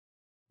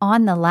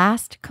on The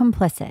Last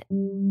Complicit.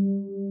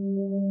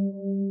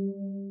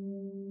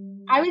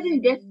 I was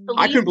in disbelief.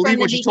 I couldn't believe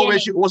when she told me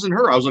it wasn't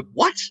her. I was like,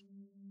 what?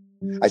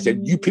 I said,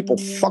 you people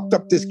fucked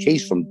up this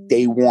case from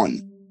day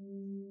one.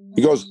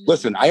 He goes,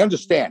 listen, I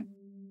understand.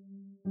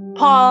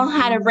 Paul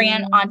had a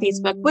rant on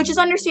Facebook, which is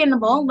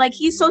understandable. Like,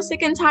 he's so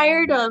sick and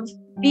tired of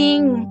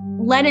being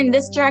led in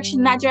this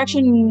direction, that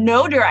direction,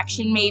 no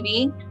direction,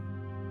 maybe.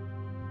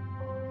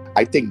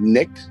 I think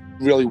Nick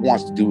really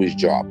wants to do his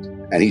job,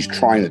 and he's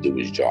trying to do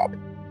his job.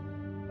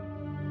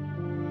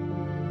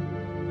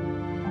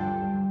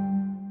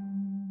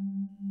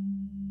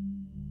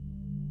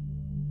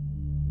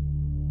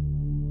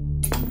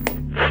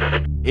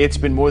 It's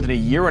been more than a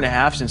year and a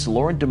half since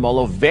Lauren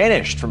DeMolo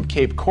vanished from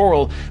Cape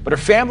Coral, but her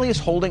family is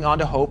holding on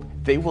to hope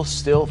they will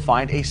still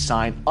find a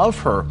sign of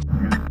her.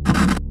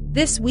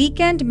 This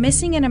weekend,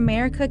 Missing in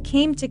America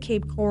came to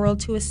Cape Coral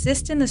to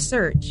assist in the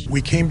search. We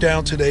came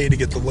down today to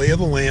get the lay of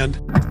the land.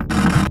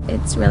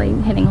 It's really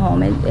hitting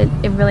home.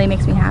 It really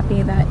makes me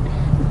happy that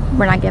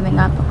we're not giving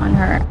up on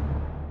her.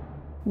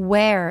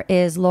 Where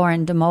is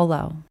Lauren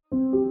DeMolo?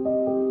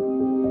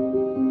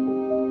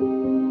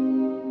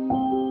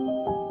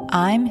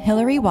 I'm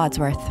Hillary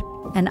Wadsworth.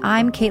 And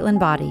I'm Caitlin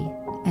Body.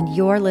 And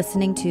you're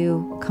listening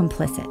to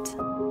Complicit.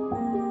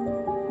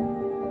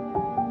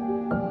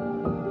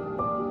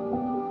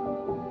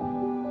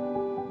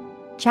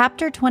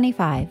 Chapter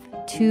 25,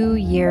 2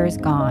 Years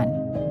Gone.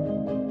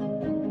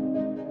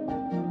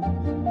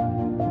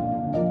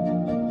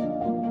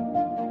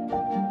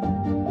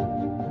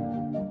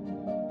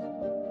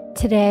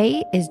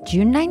 Today is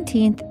June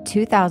 19th,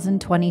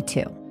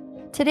 2022.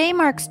 Today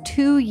marks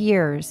 2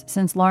 years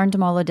since Lauren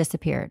DeMolo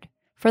disappeared.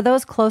 For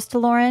those close to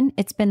Lauren,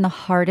 it's been the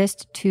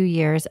hardest 2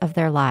 years of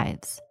their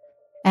lives.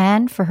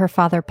 And for her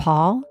father,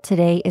 Paul,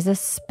 today is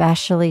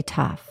especially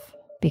tough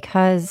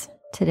because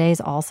today's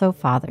also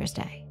Father's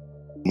Day.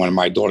 When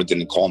my daughter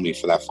didn't call me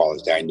for that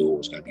Father's Day, I knew it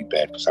was going to be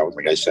bad because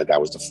like I said, that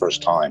was the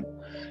first time,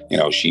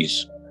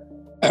 she's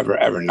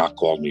ever not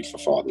called me for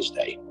Father's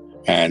Day.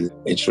 And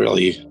it's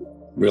really,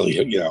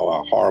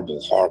 a horrible,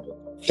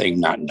 horrible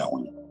thing not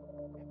knowing.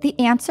 The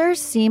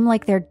answers seem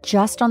like they're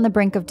just on the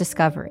brink of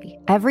discovery.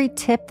 Every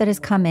tip that has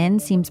come in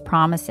seems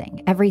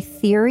promising. Every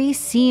theory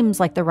seems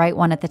like the right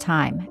one at the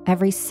time.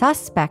 Every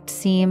suspect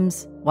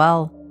seems,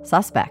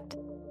 suspect.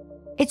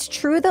 It's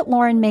true that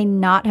Lauren may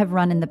not have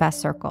run in the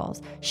best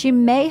circles. She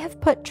may have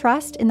put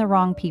trust in the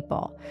wrong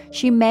people.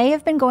 She may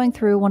have been going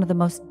through one of the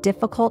most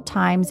difficult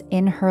times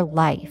in her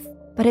life.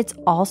 But it's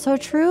also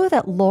true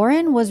that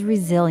Lauren was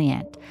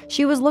resilient.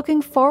 She was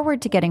looking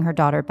forward to getting her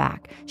daughter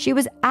back. She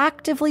was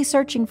actively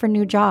searching for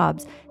new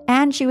jobs,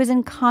 and she was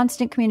in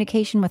constant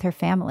communication with her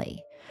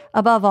family.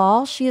 Above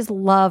all, she is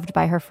loved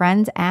by her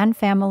friends and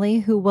family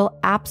who will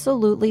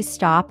absolutely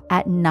stop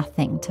at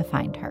nothing to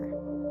find her.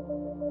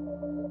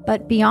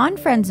 But beyond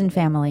friends and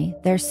family,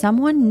 there's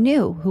someone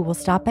new who will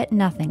stop at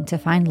nothing to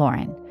find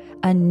Lauren.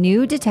 A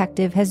new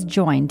detective has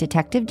joined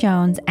Detective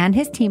Jones and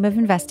his team of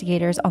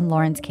investigators on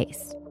Lauren's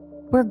case.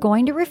 We're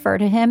going to refer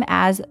to him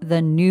as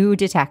the new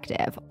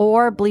detective,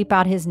 or bleep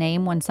out his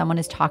name when someone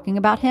is talking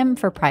about him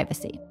for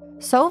privacy.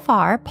 So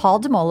far,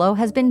 Paul DeMolo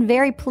has been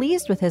very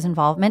pleased with his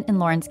involvement in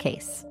Lauren's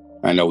case.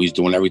 I know he's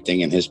doing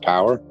everything in his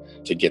power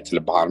to get to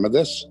the bottom of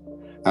this.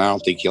 And I don't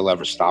think he'll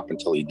ever stop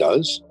until he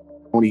does.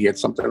 When he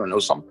gets something or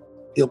knows something,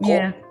 he'll call.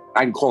 Yeah.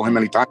 I can call him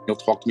anytime. He'll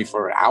talk to me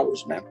for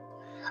hours, man.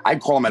 I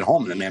call him at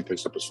home and the man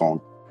picks up his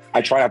phone. I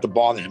try not to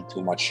bother him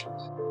too much.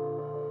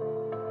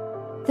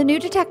 The new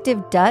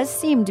detective does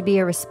seem to be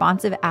a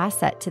responsive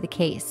asset to the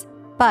case.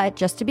 But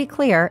just to be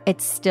clear,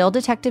 it's still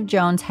Detective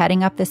Jones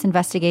heading up this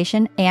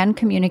investigation and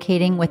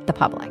communicating with the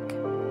public.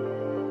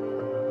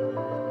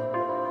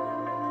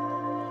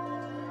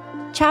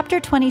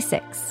 Chapter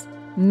 26,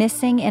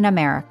 Missing in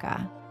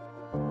America.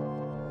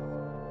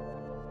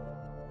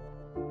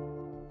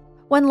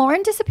 When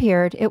Lauren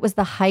disappeared, it was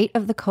the height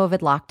of the COVID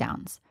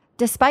lockdowns.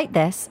 Despite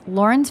this,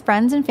 Lauren's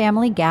friends and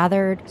family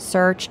gathered,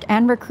 searched,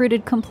 and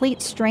recruited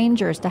complete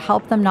strangers to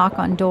help them knock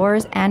on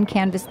doors and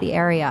canvass the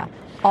area,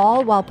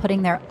 all while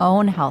putting their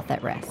own health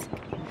at risk.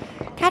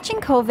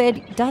 Catching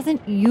COVID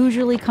doesn't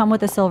usually come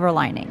with a silver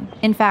lining.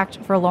 In fact,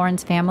 for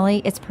Lauren's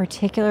family, it's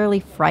particularly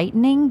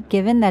frightening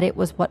given that it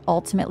was what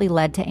ultimately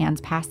led to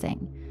Anne's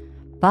passing.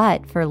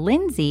 But for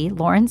Lindsay,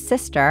 Lauren's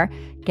sister,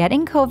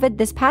 getting COVID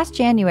this past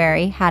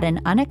January had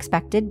an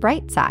unexpected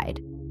bright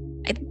side.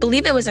 I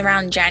believe it was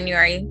around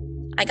January.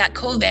 I got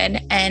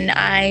COVID and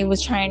I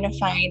was trying to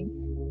find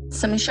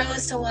some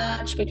shows to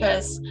watch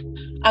because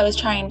I was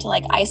trying to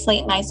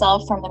isolate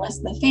myself from the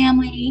rest of the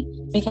family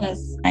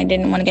because I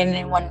didn't want to get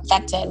anyone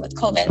infected with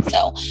COVID.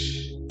 So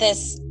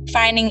this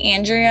Finding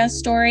Andrea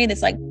story,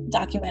 this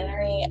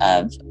documentary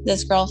of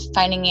this girl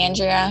finding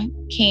Andrea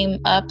came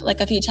up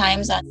a few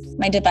times on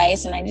my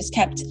device, and I just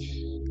kept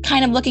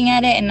kind of looking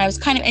at it and I was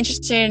kind of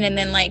interested, and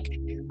then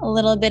a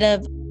little bit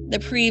of the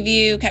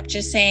preview kept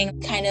just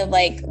saying kind of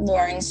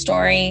Lauren's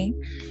story.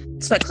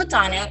 So I clicked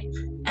on it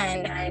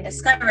and I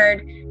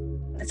discovered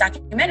this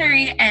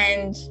documentary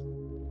and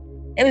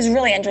it was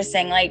really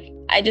interesting.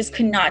 I just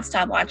could not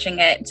stop watching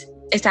it.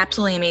 it's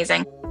absolutely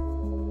amazing.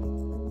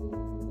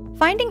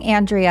 Finding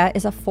Andrea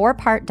is a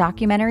 4-part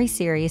documentary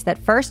series that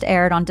first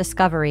aired on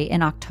Discovery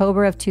in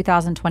October of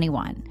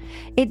 2021.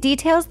 It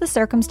details the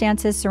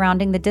circumstances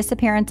surrounding the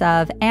disappearance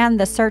of and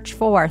the search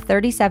for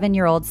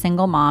 37-year-old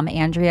single mom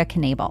Andrea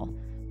Knebel.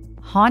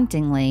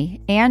 Hauntingly,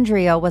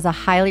 Andrea was a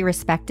highly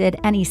respected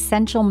and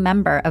essential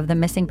member of the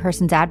missing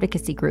persons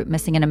advocacy group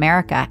Missing in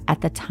America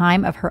at the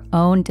time of her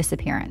own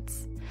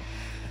disappearance.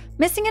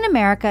 Missing in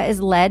America is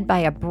led by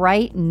a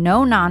bright,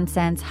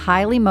 no-nonsense,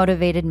 highly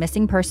motivated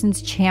missing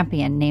persons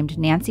champion named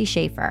Nancy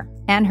Schaefer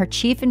and her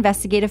chief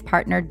investigative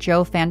partner,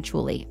 Joe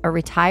Fanciulli, a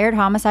retired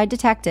homicide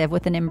detective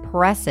with an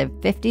impressive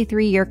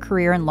 53-year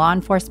career in law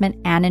enforcement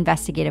and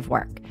investigative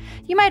work.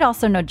 You might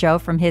also know Joe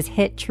from his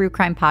hit true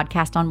crime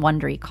podcast on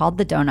Wondery called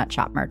The Donut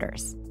Shop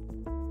Murders.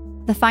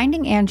 The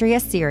Finding Andrea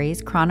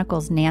series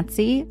chronicles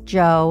Nancy,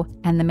 Joe,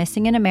 and the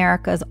Missing in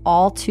America's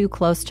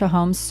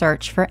all-too-close-to-home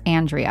search for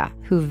Andrea,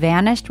 who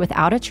vanished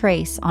without a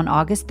trace on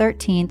August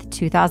 13th,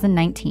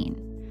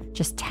 2019,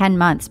 just 10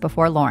 months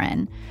before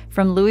Lauren,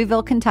 from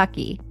Louisville,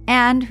 Kentucky,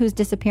 and whose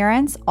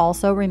disappearance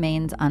also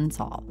remains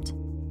unsolved.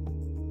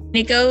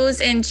 It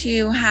goes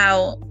into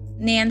how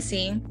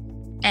Nancy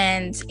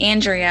and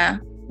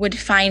Andrea would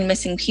find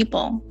missing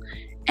people.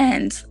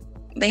 And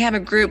they have a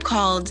group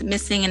called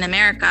Missing in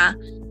America.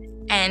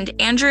 And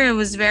Andrea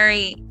was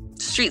very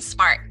street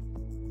smart.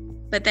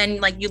 But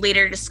then, like, you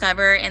later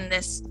discover in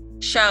this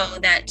show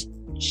that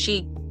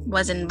she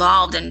was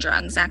involved in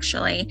drugs,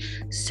 actually.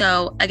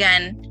 So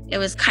again, it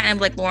was kind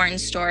of like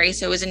Lauren's story.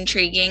 So it was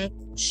intriguing.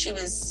 She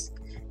was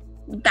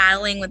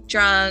battling with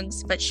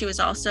drugs, but she was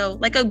also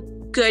like a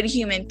good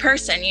human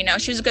person. You know,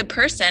 she was a good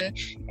person.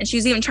 And she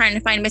was even trying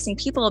to find missing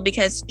people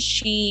because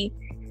she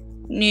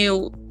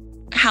knew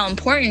how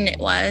important it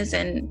was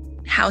and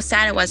how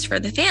sad it was for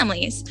the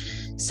families.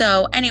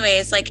 So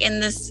anyways, like in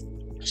this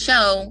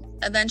show,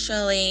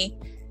 eventually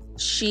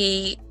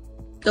she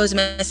goes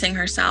missing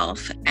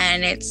herself,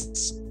 and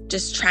it's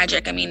just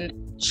tragic. I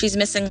mean, she's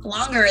missing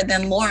longer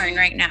than Lauren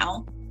right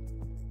now.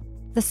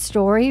 The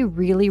story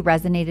really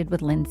resonated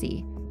with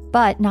Lindsay.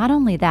 But not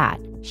only that,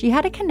 she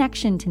had a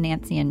connection to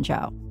Nancy and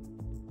Joe.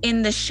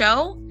 In the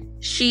show,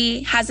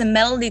 she has a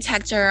metal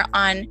detector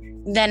on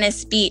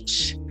Venice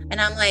Beach.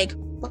 And I'm like,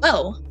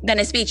 whoa,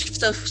 Venice Beach.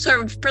 So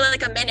for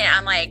like a minute,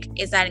 I'm like,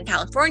 is that in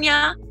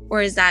California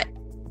or is that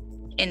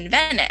in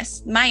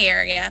Venice, my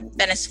area,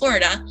 Venice,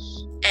 Florida?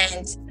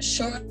 And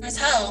sure as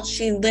hell,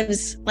 she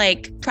lives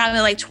like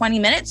probably like 20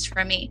 minutes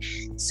from me.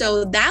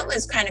 So that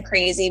was kind of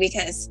crazy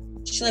because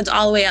she lived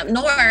all the way up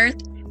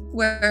north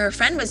where her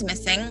friend was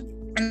missing.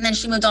 And then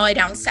she moved all the way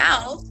down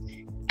south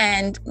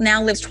and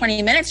now lives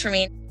 20 minutes from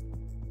me.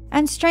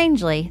 And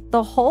strangely,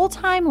 the whole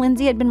time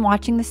Lindsay had been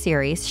watching the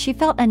series, she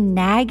felt a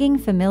nagging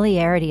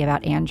familiarity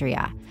about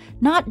Andrea.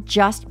 Not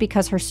just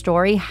because her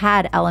story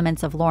had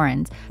elements of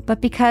Lauren's, but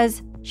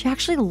because she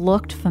actually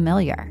looked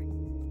familiar.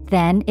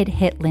 Then it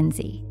hit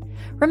Lindsay.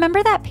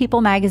 Remember that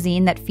People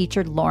magazine that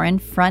featured Lauren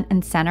front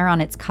and center on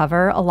its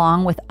cover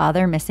along with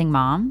other missing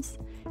moms?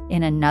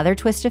 In another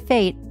twist of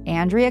fate,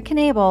 Andrea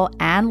Knebel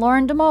and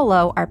Lauren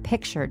DeMolo are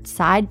pictured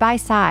side by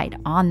side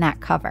on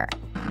that cover.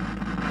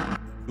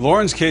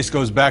 Lauren's case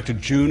goes back to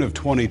June of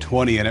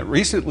 2020, and it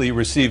recently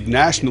received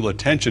national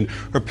attention.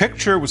 Her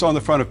picture was on the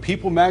front of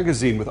People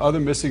magazine with other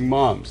missing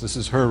moms. This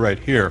is her right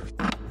here.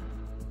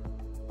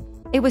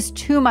 It was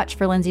too much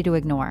for Lindsay to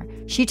ignore.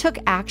 She took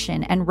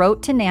action and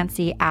wrote to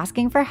Nancy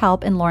asking for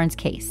help in Lauren's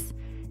case.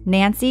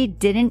 Nancy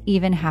didn't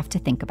even have to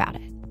think about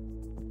it.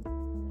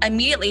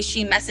 Immediately,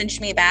 she messaged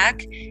me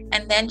back,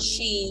 and then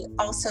she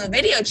also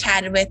video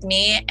chatted with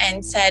me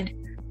and said,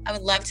 I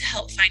would love to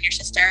help find your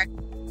sister.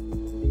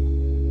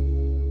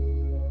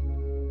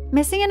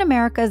 Missing in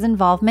America's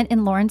involvement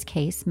in Lauren's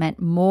case meant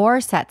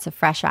more sets of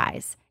fresh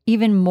eyes,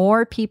 even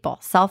more people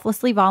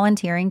selflessly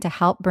volunteering to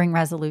help bring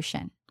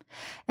resolution.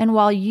 And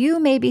while you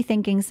may be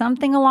thinking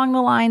something along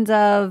the lines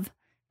of,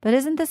 but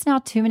isn't this now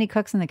too many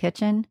cooks in the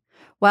kitchen?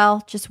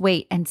 Well, just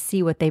wait and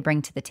see what they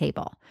bring to the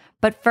table.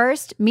 But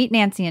first, meet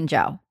Nancy and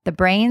Joe, the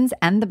brains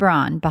and the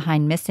brawn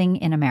behind Missing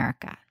in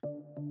America.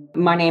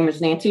 My name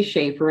is Nancy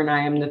Schaefer, and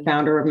I am the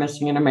founder of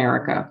Missing in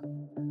America.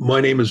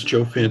 My name is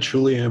Joe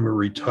Fanciulli. I'm a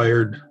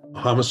retired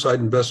homicide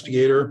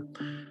investigator.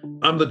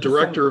 I'm the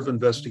director of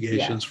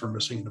investigations for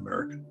Missing in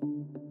America.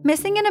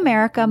 Missing in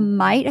America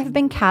might have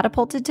been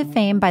catapulted to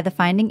fame by the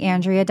Finding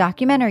Andrea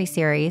documentary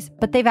series,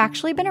 but they've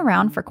actually been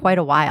around for quite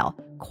a while,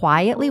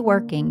 quietly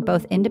working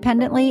both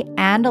independently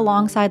and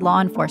alongside law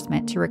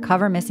enforcement to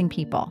recover missing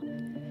people.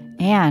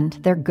 And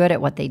they're good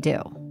at what they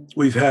do.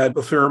 We've had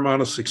a fair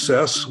amount of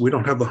success. We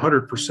don't have the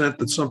 100%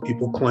 that some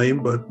people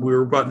claim, but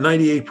we're about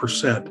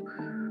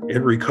 98%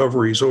 in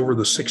recoveries over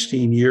the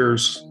 16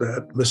 years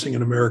that Missing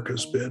in America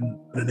has been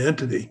an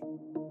entity.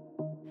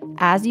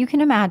 As you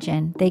can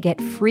imagine, they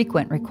get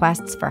frequent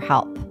requests for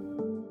help.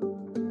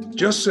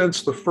 Just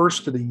since the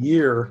first of the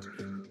year,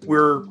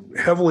 we're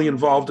heavily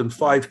involved in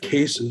 5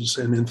 cases,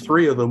 and in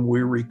 3 of them,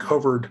 we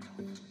recovered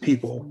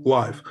people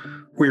live.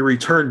 We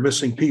returned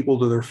missing people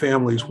to their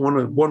families.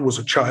 One was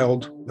a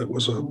child that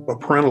was a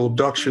parental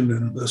abduction,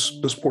 and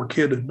this poor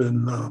kid had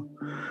been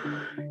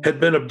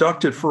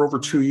abducted for over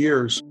 2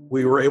 years.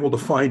 We were able to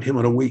find him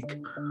in a week.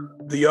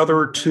 The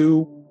other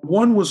two,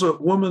 one was a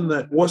woman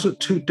that wasn't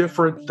too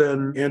different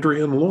than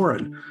Andrea and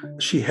Lauren.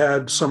 She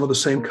had some of the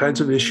same kinds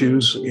of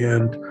issues,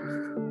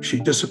 and she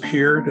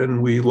disappeared,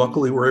 and we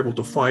luckily were able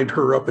to find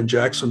her up in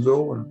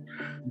Jacksonville and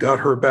got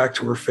her back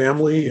to her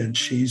family, and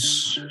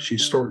she's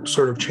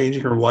sort of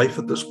changing her life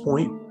at this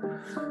point.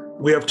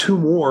 We have two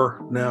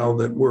more now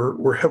that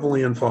we're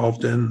heavily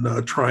involved in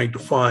trying to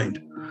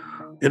find,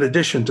 in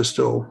addition to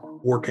still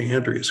working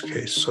Andrea's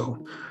case.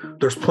 So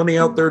there's plenty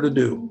out there to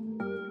do.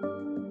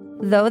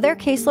 Though their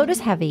caseload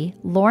is heavy,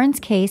 Lauren's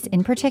case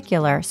in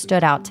particular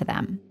stood out to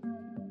them.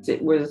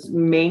 It was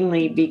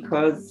mainly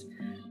because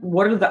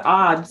what are the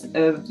odds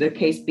of the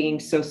case being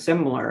so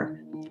similar?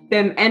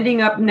 Them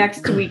ending up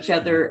next to each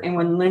other. And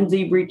when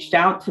Lindsay reached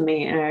out to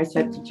me and I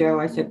said to Joe,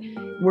 I said,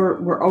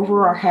 we're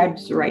over our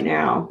heads right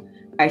now.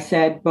 I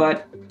said,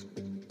 but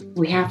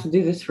we have to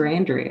do this for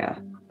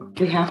Andrea.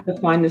 We have to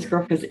find this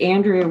girl because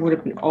Andrea would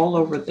have been all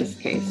over this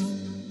case.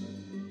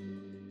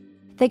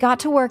 They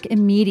got to work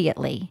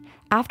immediately.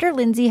 After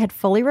Lindsay had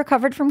fully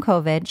recovered from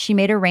COVID, she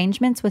made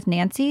arrangements with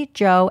Nancy,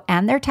 Joe,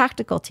 and their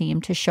tactical team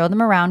to show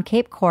them around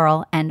Cape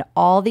Coral and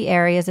all the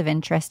areas of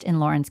interest in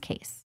Lauren's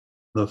case.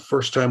 The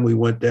first time we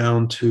went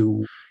down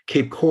to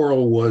Cape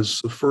Coral was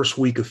the first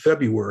week of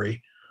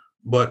February,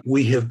 but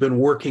we have been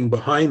working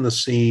behind the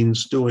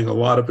scenes, doing a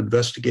lot of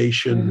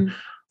investigation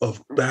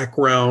of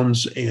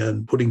backgrounds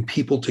and putting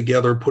people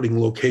together, putting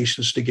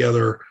locations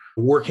together,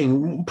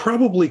 working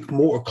probably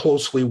more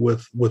closely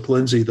with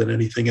Lindsay than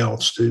anything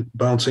else, to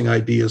bouncing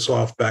ideas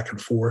off back and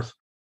forth.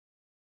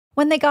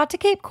 When they got to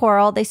Cape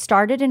Coral, they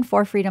started in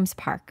Four Freedoms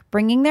Park,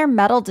 bringing their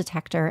metal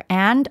detector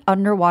and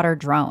underwater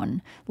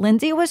drone.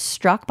 Lindsay was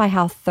struck by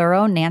how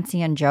thorough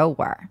Nancy and Joe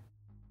were.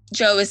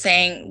 Joe was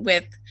saying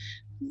with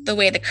the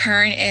way the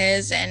current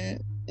is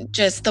and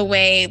just the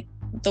way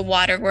the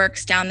water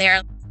works down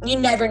there, you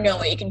never know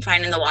what you can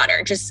find in the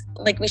water. Just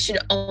like we should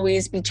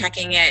always be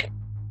checking it.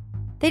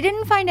 They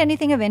didn't find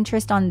anything of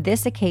interest on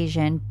this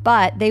occasion,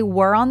 but they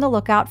were on the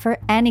lookout for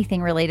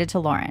anything related to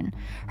Lauren.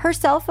 Her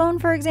cell phone,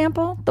 for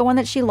example, the one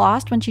that she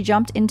lost when she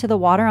jumped into the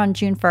water on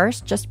June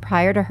 1st, just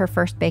prior to her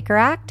first Baker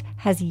Act,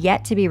 has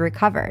yet to be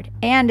recovered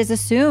and is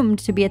assumed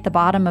to be at the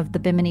bottom of the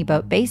Bimini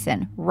Boat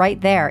Basin, right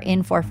there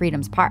in Four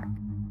Freedoms Park.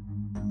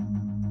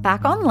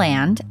 Back on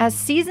land, as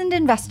seasoned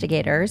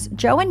investigators,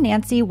 Joe and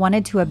Nancy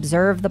wanted to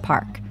observe the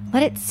park,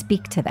 let it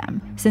speak to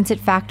them, since it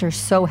factors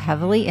so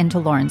heavily into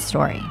Lauren's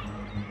story.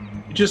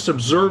 Just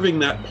observing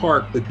that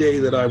park the day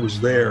that I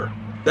was there,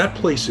 that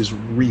place is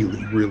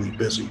really, really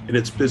busy. And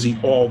it's busy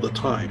all the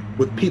time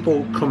with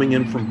people coming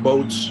in from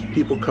boats,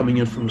 people coming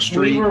in from the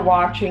street. We were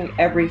watching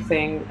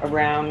everything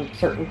around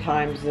certain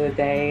times of the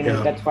day,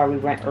 and that's why we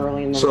went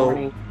early in the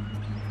morning.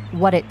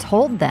 What it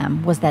told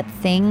them was that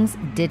things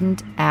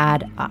didn't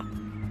add up.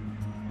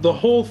 The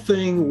whole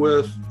thing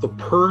with the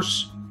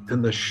purse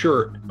and the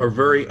shirt are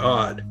very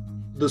odd.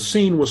 The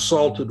scene was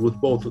salted with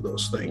both of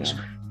those things.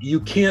 Yeah. You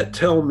can't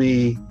tell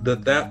me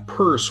that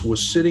purse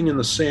was sitting in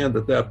the sand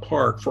at that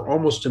park for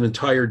almost an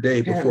entire day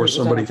before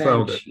somebody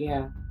found it.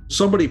 Yeah.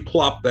 Somebody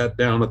plopped that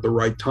down at the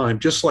right time,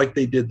 just like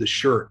they did the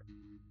shirt.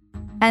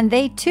 And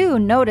they, too,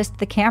 noticed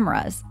the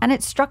cameras, and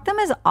it struck them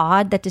as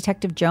odd that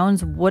Detective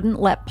Jones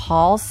wouldn't let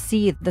Paul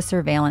see the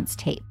surveillance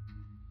tape.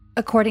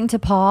 According to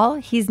Paul,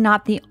 he's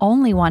not the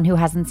only one who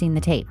hasn't seen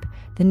the tape.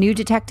 The new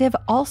detective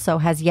also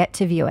has yet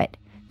to view it,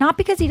 not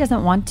because he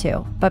doesn't want to,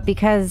 but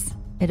because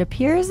it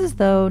appears as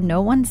though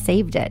no one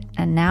saved it,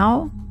 and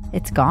now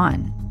it's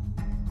gone.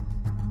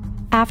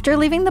 After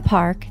leaving the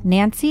park,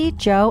 Nancy,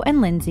 Joe,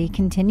 and Lindsay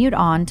continued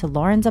on to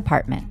Lauren's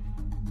apartment.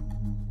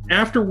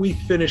 After we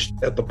finished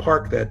at the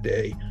park that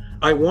day,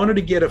 I wanted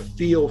to get a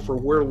feel for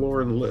where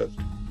Lauren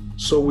lived.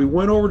 So we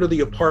went over to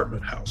the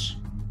apartment house,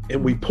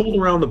 and we pulled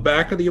around the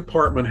back of the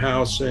apartment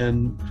house,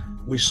 and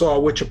we saw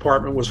which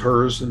apartment was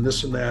hers and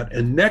this and that.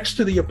 And next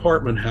to the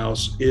apartment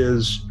house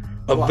is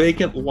a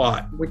vacant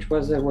lot. Which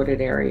was a wooded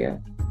area.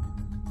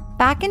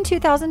 Back in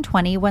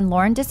 2020, when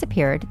Lauren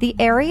disappeared, the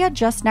area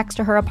just next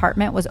to her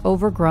apartment was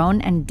overgrown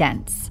and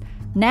dense.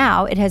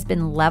 Now it has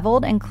been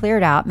leveled and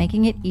cleared out,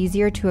 making it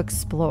easier to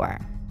explore.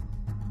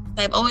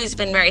 I've always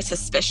been very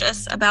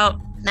suspicious about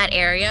that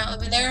area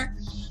over there.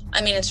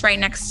 I mean, it's right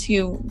next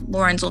to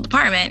Lauren's old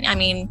apartment. I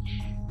mean,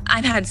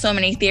 I've had so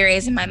many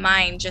theories in my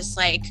mind, just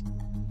like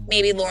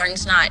maybe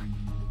Lauren's not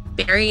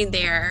buried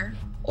there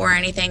or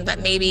anything, but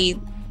maybe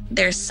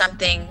there's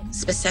something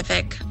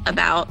specific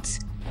about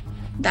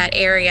that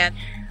area.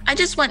 I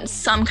just want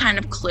some kind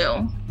of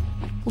clue.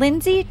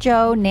 Lindsay,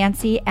 Joe,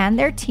 Nancy, and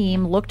their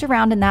team looked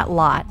around in that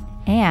lot,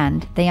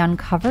 and they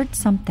uncovered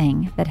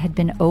something that had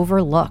been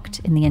overlooked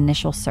in the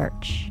initial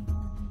search.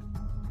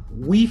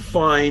 We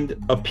find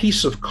a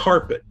piece of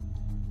carpet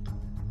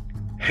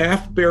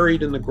half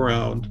buried in the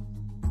ground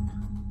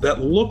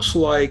that looks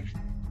like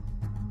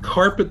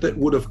carpet that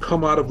would have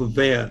come out of a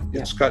van.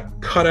 Yeah. It's got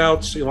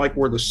cutouts, like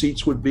where the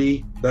seats would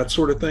be, that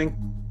sort of thing.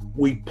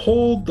 We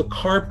pulled the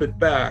carpet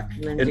back,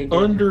 and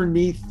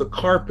underneath the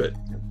carpet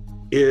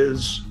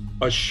is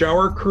a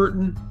shower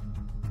curtain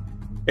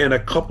and a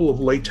couple of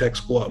latex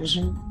gloves.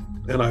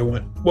 And I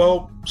went,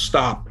 well,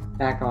 stop.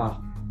 Back off.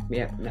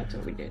 Yep, that's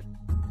what we did.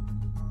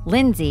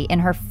 Lindsay, in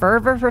her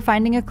fervor for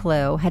finding a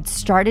clue, had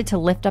started to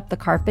lift up the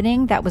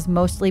carpeting that was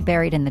mostly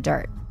buried in the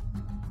dirt.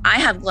 I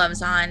have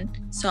gloves on,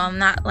 so I'm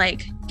not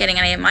like getting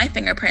any of my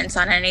fingerprints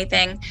on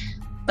anything.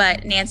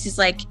 But Nancy's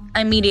like,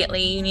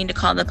 immediately, you need to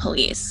call the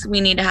police.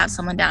 We need to have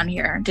someone down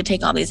here to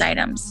take all these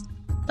items.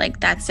 Like,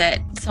 that's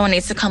it. Someone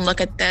needs to come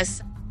look at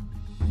this.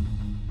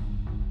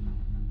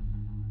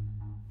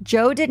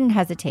 Joe didn't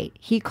hesitate.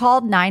 He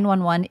called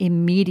 911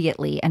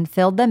 immediately and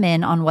filled them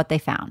in on what they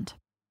found.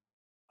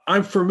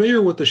 I'm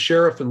familiar with the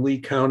sheriff in Lee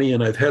County,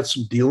 and I've had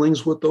some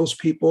dealings with those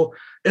people.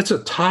 It's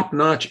a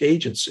top-notch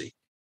agency.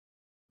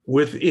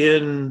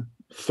 Within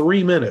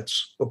 3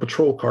 minutes, a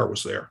patrol car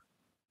was there.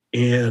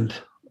 And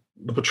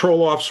the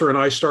patrol officer and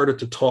I started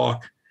to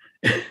talk.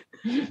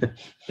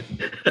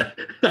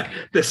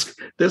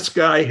 This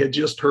guy had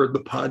just heard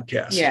the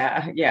podcast.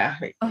 Yeah.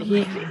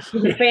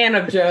 He's a fan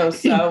of Joe,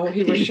 so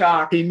he was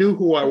shocked. He knew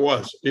who I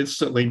was,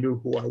 instantly knew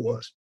who I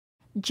was.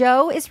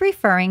 Joe is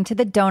referring to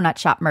the Donut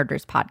Shop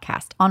Murders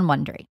podcast on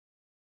Wondery.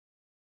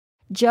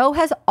 Joe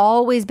has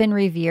always been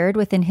revered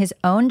within his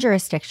own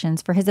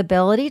jurisdictions for his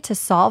ability to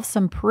solve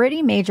some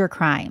pretty major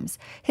crimes.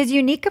 His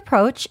unique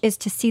approach is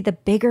to see the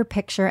bigger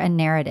picture and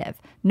narrative,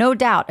 no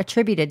doubt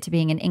attributed to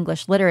being an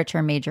English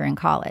literature major in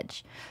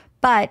college.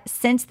 But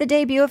since the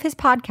debut of his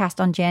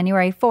podcast on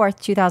January 4th,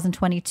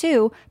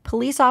 2022,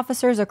 police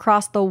officers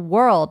across the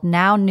world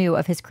now knew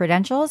of his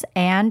credentials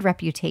and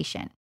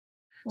reputation.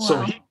 Wow.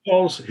 So he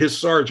calls his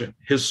sergeant.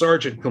 His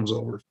sergeant comes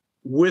over.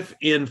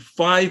 Within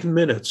 5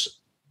 minutes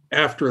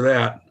after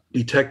that,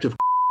 Detective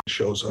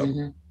shows up.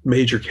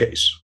 Major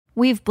case.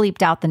 We've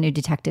bleeped out the new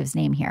detective's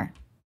name here.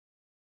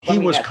 He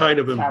was kind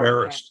of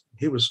embarrassed.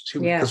 He was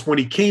because when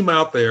he came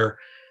out there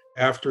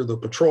after the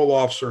patrol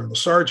officer and the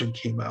sergeant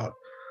came out,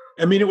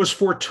 I mean, it was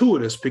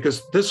fortuitous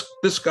because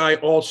this guy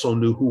also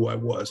knew who I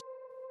was.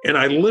 And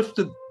I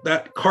lifted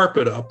that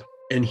carpet up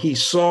and he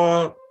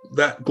saw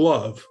that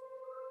glove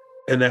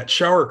and that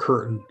shower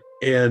curtain,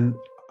 and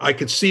I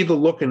could see the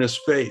look in his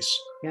face,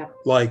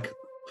 like,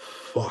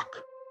 fuck.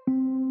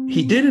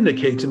 He did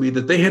indicate to me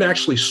that they had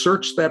actually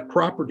searched that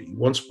property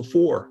once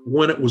before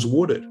when it was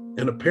wooded,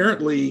 and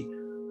apparently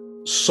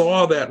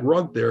saw that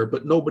rug there,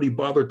 but nobody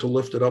bothered to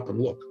lift it up and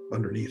look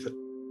underneath it.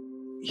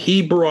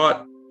 He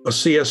brought a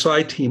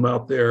CSI team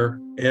out there,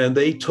 and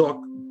they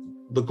took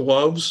the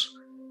gloves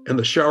and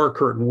the shower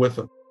curtain with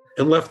them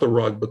and left the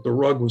rug, but the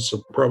rug was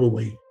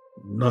probably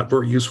not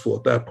very useful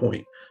at that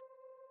point.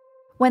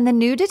 When the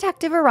new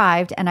detective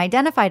arrived and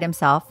identified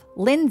himself,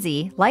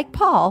 Lindsay, like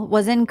Paul,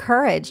 was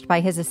encouraged by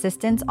his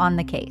assistance on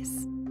the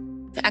case.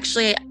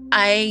 Actually,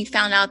 I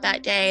found out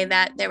that day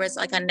that there was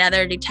like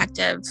another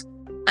detective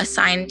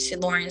assigned to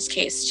Lauren's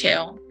case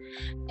too.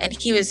 And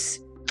he was,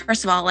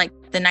 first of all, like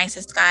the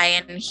nicest guy,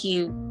 and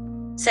he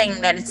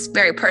saying that it's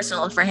very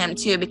personal for him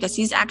too, because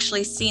he's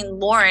actually seen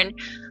Lauren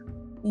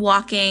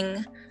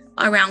walking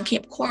around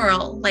Cape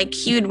Coral. Like,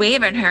 he would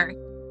wave at her.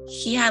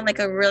 He had like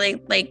a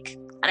really, like,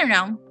 I don't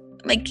know,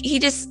 like, he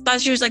just thought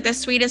she was like the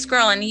sweetest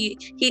girl, and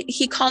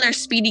he called her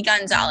Speedy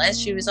Gonzalez.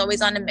 She was always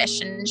on a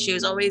mission. She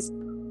was always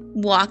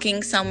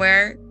walking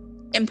somewhere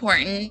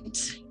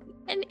important,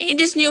 and he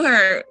just knew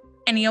her,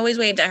 and he always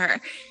waved at her.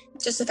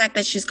 Just the fact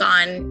that she's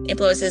gone, it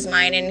blows his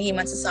mind, and he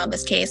wants to solve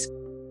this case.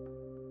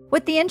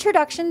 With the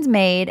introductions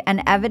made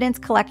and evidence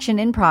collection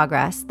in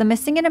progress, the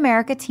Missing in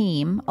America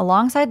team,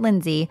 alongside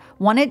Lindsay,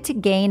 wanted to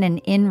gain an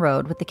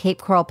inroad with the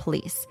Cape Coral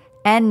police,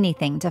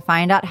 anything to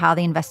find out how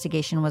the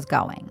investigation was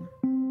going.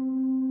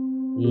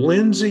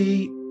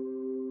 Lindsay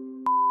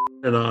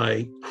and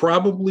I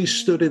probably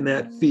stood in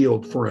that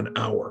field for an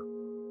hour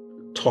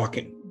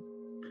talking.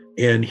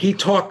 And he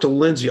talked to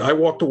Lindsay. I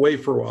walked away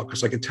for a while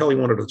because I could tell he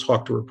wanted to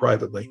talk to her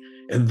privately.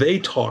 And they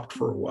talked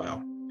for a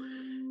while.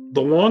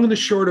 The long and the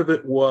short of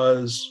it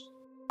was,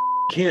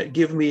 can't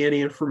give me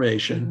any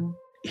information.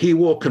 He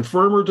will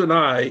confirm or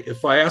deny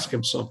if I ask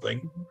him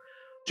something.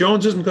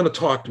 Jones isn't going to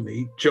talk to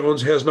me.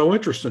 Jones has no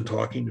interest in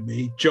talking to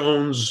me.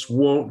 Jones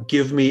won't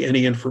give me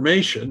any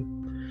information.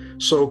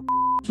 So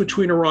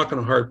between a rock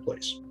and a hard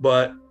place.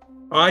 But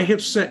I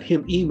have sent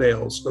him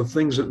emails of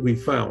things that we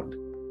found.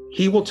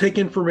 He will take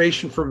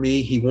information from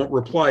me. He won't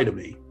reply to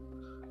me,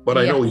 but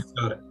I know he's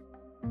got it.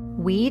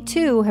 We,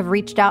 too, have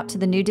reached out to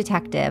the new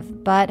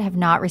detective, but have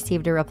not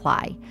received a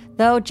reply.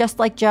 Though, just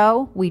like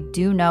Joe, we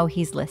do know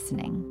he's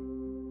listening.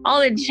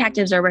 All the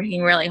detectives are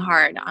working really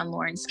hard on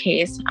Lauren's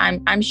case.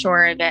 I'm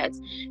sure of it.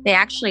 They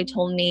actually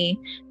told me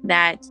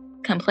that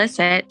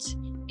Complicit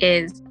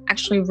is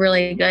actually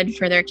really good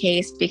for their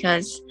case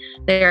because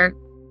they're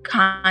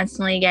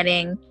constantly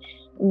getting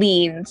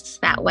leads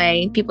that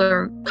way. People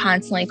are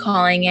constantly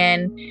calling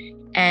in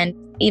and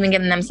even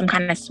giving them some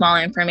kind of small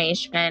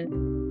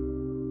information.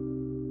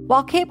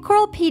 While Cape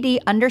Coral PD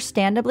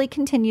understandably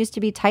continues to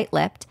be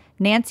tight-lipped,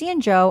 Nancy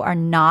and Joe are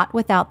not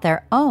without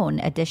their own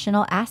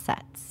additional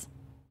assets.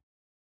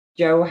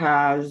 Joe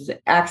has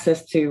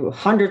access to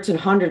hundreds and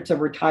hundreds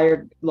of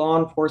retired law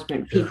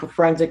enforcement people,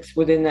 forensics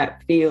within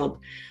that field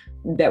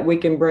that we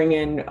can bring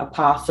in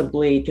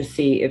possibly to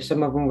see if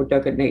some of them would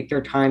donate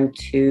their time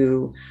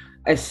to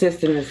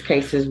assist in this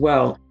case as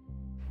well.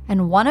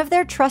 And one of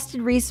their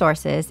trusted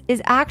resources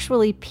is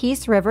actually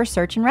Peace River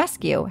Search and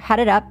Rescue,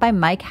 headed up by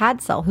Mike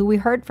Hadsell, who we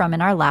heard from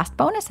in our last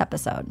bonus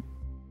episode.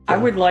 I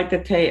would like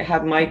to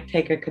have Mike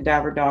take a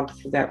cadaver dog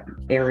to that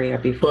area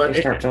before we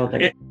start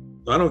building.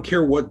 I don't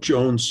care what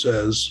Jones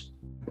says.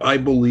 I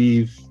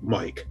believe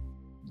Mike.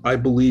 I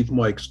believe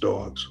Mike's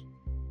dogs.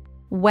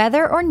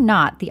 Whether or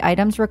not the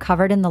items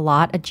recovered in the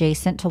lot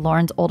adjacent to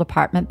Lauren's old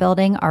apartment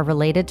building are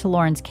related to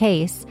Lauren's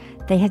case,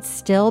 they had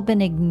still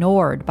been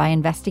ignored by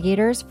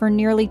investigators for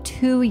nearly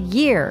 2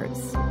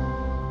 years.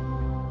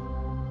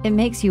 It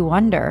makes you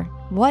wonder,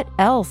 what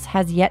else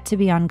has yet to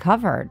be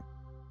uncovered?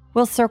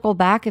 We'll circle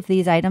back if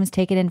these items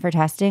taken in for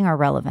testing are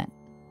relevant.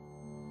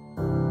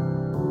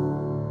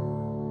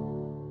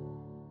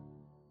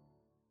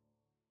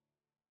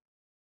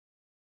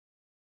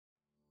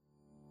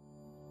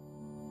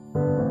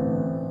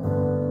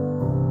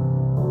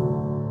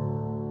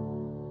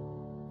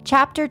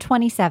 Chapter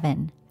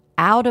 27,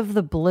 Out of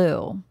the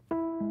Blue.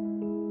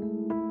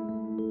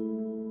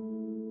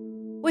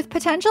 With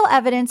potential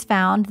evidence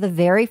found the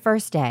very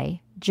first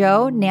day,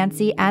 Joe,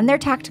 Nancy, and their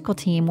tactical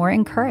team were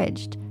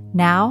encouraged.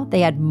 Now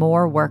they had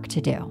more work to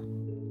do.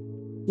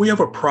 We have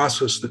a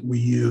process that we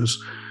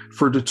use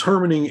for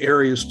determining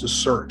areas to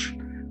search.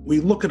 We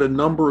look at a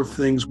number of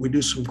things. We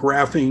do some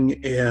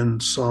graphing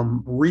and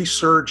some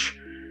research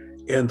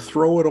and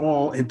throw it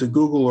all into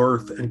Google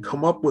Earth and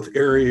come up with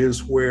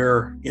areas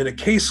where, in a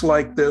case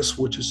like this,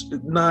 which is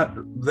not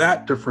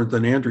that different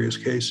than Andrea's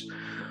case,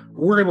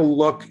 we're going to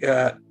look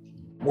at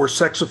where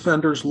sex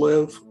offenders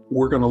live.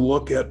 We're going to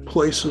look at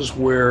places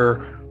where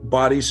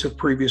bodies have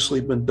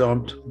previously been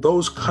dumped,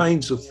 those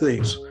kinds of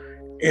things.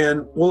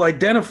 And we'll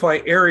identify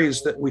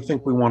areas that we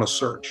think we want to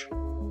search.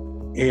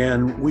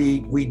 And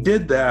we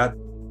did that.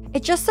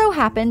 It just so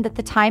happened that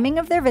the timing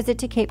of their visit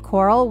to Cape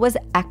Coral was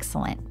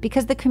excellent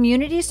because the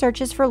community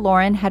searches for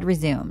Lauren had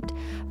resumed.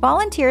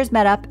 Volunteers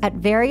met up at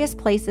various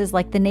places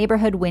like the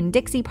neighborhood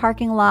Winn-Dixie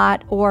parking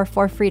lot or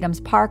For Freedoms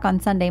Park on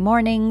Sunday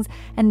mornings,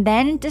 and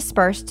then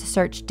dispersed to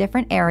search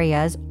different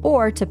areas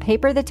or to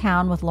paper the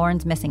town with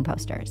Lauren's missing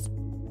posters.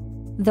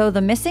 Though the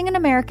Missing in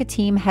America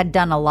team had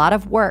done a lot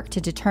of work to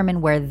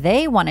determine where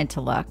they wanted to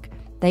look,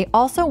 they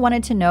also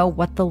wanted to know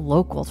what the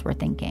locals were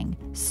thinking,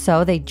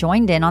 so they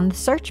joined in on the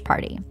search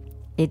party.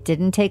 It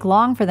didn't take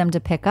long for them to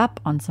pick up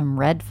on some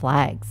red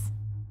flags.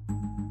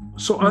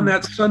 So on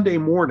that Sunday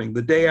morning,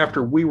 the day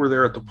after we were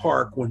there at the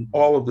park, when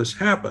all of this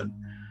happened,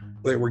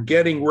 they were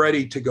getting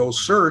ready to go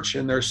search,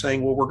 and they're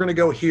saying, well, we're going to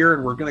go here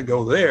and we're going to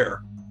go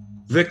there.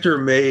 Victor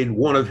made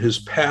one of his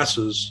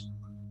passes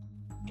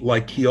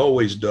like he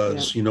always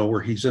does,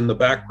 where he's in the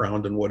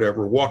background and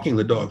whatever, walking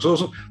the dogs.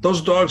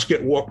 Those dogs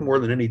get walked more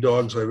than any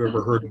dogs I've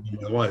ever heard of in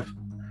my life.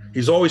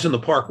 He's always in the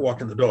park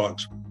walking the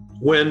dogs.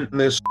 When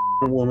this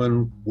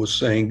woman was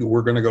saying,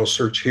 we're going to go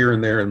search here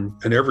and there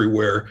and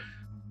everywhere.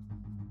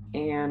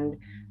 And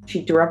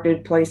she directed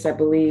a place, I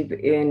believe,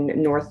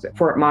 in North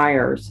Fort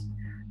Myers,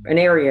 an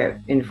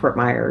area in Fort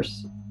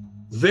Myers.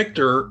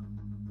 Victor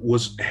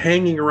was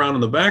hanging around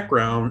in the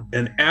background,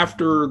 and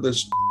after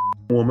this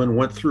woman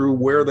went through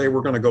where they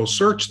were going to go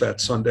search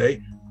that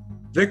Sunday,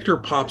 Victor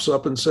pops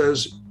up and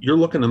says, you're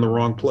looking in the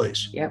wrong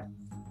place. Yep.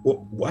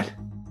 What?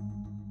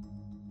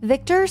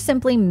 Victor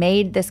simply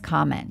made this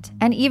comment,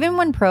 and even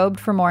when probed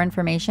for more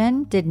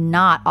information, did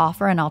not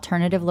offer an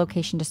alternative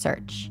location to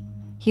search.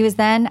 He was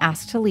then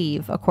asked to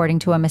leave, according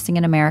to a Missing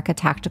in America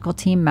tactical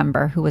team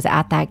member who was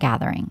at that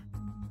gathering.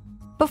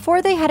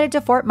 Before they headed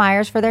to Fort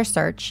Myers for their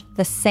search,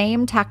 the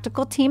same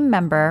tactical team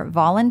member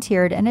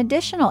volunteered an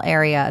additional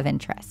area of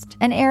interest,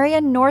 an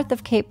area north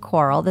of Cape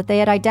Coral that they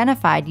had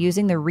identified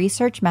using the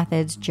research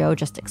methods Joe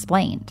just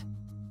explained.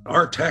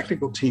 Our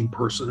tactical team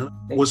person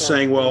was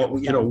saying, well,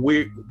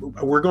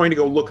 we're going to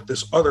go look at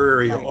this other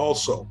area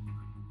also.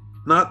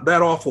 Not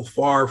that awful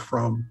far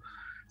from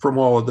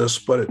all of this,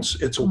 but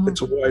it's a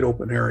wide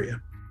open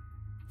area.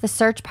 The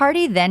search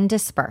party then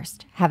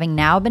dispersed, having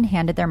now been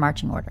handed their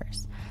marching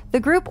orders.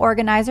 The group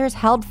organizers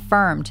held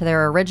firm to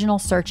their original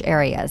search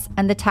areas,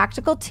 and the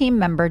tactical team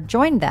member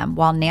joined them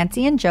while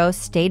Nancy and Joe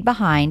stayed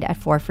behind at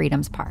For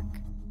Freedoms Park.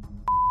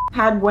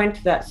 Went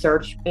to that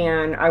search,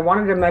 and I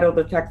wanted to metal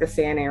detect the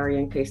sand area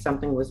in case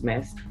something was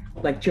missed,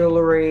 like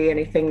jewelry,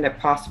 anything that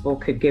possible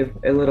could give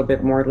a little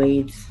bit more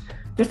leads,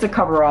 just to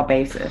cover all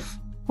bases.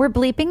 We're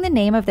bleeping the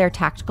name of their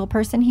tactical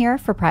person here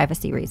for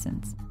privacy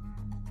reasons.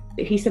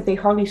 He said they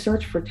hardly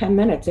searched for 10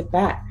 minutes, if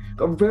that.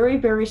 A very,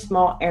 very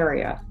small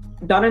area,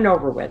 done and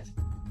over with,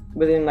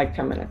 within like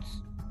 10 minutes.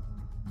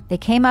 They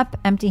came up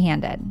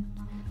empty-handed.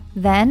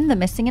 Then the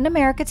Missing in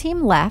America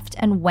team left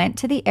and went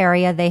to the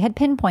area they had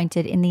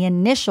pinpointed in the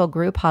initial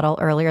group huddle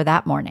earlier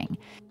that morning.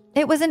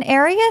 It was an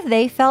area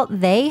they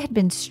felt they had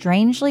been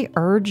strangely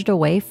urged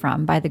away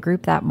from by the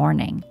group that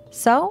morning.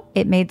 So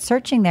it made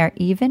searching there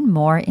even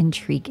more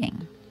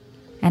intriguing.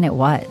 And it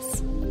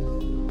was.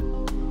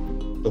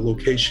 the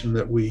location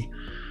that we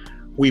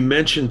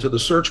mentioned to the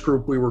search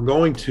group we were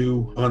going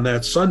to on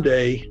that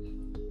Sunday.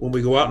 When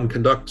we go out and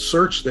conduct a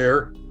search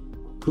there,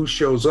 who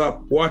shows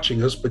up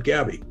watching us but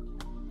Gabby?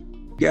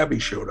 Gabby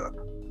showed up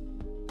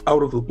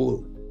out of the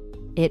blue.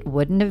 It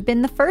wouldn't have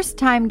been the first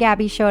time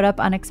Gabby showed up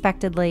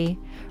unexpectedly.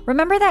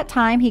 Remember that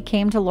time he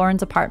came to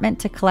Lauren's apartment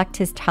to collect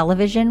his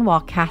television while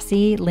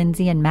Cassie,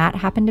 Lindsay, and Matt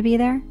happened to be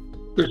there?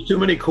 There's too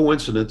many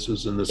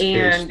coincidences in this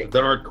case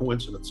that aren't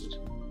coincidences.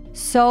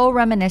 So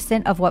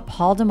reminiscent of what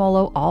Paul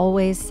DeMolo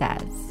always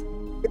says.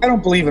 I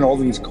don't believe in all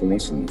these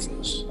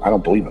coincidences. I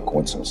don't believe in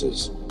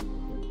coincidences.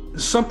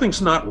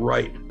 Something's not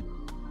right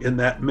in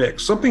that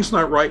mix. Something's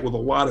not right with a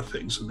lot of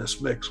things in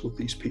this mix with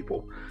these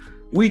people.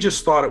 We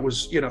just thought it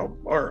was,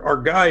 our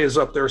guy is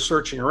up there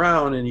searching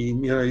around, and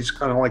he's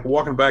kind of like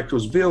walking back to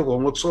his vehicle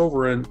and looks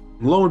over, and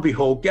lo and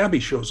behold,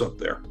 Gabby shows up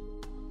there.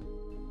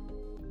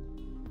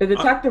 The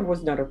detective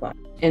was notified.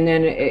 And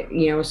then,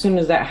 as soon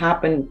as that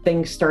happened,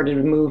 things started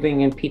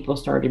moving and people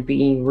started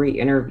being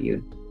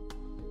re-interviewed.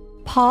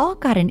 Paul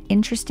got an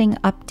interesting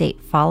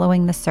update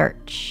following the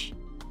search.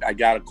 I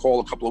got a call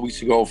a couple of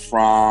weeks ago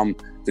from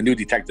the new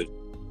detective.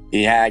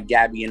 He had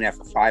Gabby in there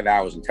for 5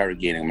 hours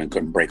interrogating him and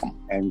couldn't break him.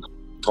 And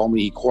told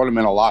me he caught him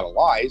in a lot of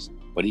lies,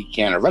 but he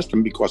can't arrest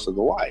him because of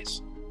the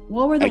lies.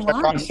 What were the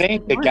lies? I'm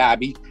saying to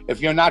Gabby,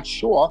 if you're not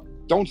sure,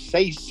 don't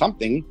say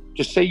something.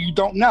 Just say you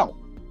don't know.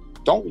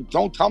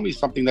 Don't tell me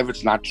something if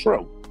it's not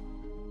true.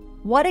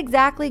 What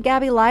exactly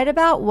Gabby lied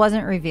about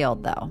wasn't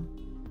revealed, though.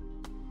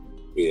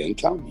 He didn't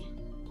tell me.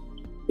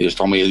 He just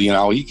told me,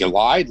 he can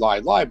lie,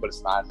 but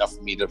it's not enough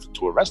for me to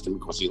arrest him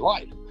because he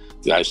lied.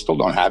 I still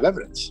don't have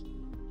evidence.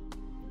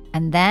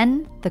 And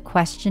then the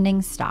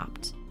questioning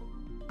stopped.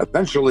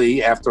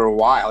 Eventually, after a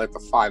while, after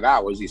 5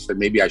 hours, he said,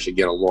 maybe I should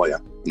get a lawyer.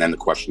 And then the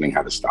questioning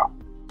had to stop.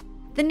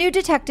 The new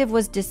detective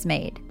was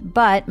dismayed,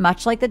 but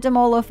much like the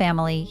DeMolo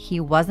family, he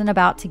wasn't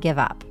about to give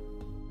up.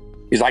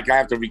 He's like, I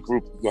have to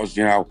regroup. He goes,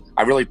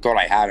 I really thought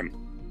I had him.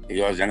 He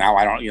goes, and now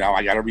I don't,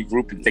 I got to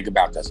regroup and think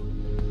about this.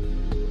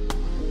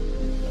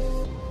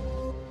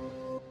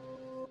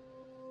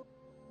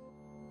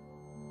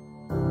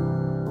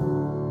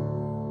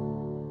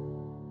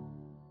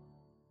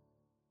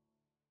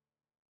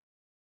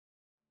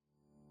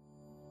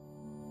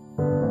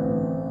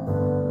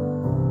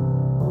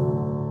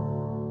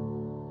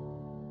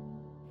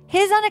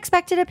 His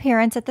unexpected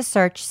appearance at the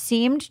search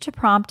seemed to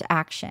prompt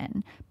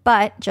action.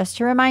 But just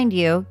to remind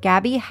you,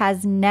 Gabby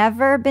has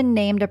never been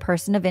named a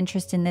person of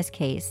interest in this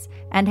case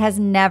and has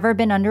never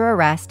been under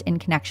arrest in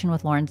connection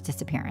with Lauren's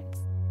disappearance.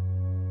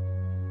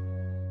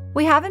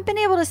 We haven't been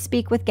able to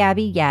speak with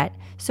Gabby yet,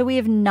 so we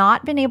have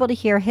not been able to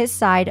hear his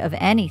side of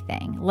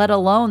anything, let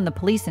alone the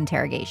police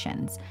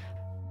interrogations.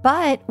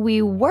 But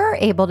we were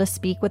able to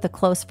speak with a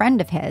close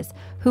friend of his,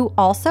 who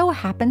also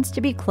happens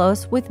to be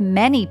close with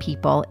many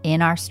people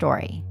in our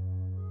story.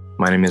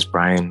 My name is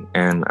Brian,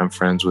 and I'm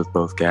friends with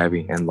both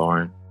Gabby and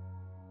Lauren.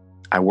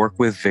 I work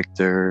with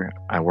Victor.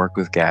 I work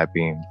with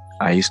Gabby.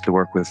 I used to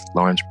work with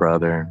Lauren's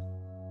brother.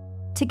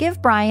 To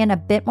give Brian a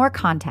bit more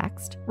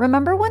context,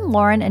 remember when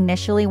Lauren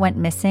initially went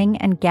missing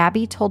and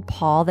Gabby told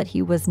Paul that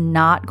he was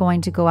not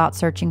going to go out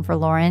searching for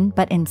Lauren,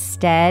 but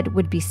instead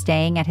would be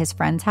staying at his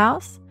friend's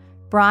house?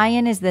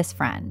 Brian is this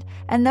friend,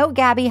 and though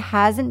Gabby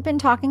hasn't been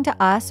talking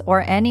to us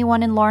or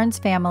anyone in Lauren's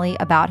family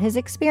about his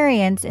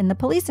experience in the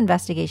police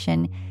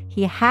investigation,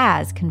 he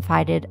has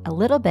confided a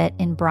little bit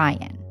in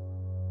Brian.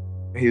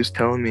 He was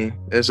telling me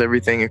as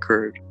everything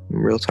occurred in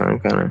real time,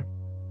 kind of.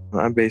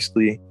 I'm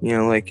basically,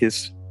 like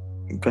his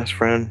best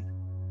friend.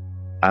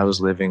 I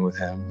was living with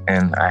him,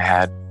 and I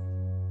had,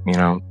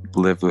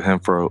 lived with him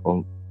for a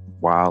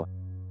while.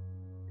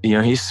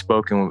 He's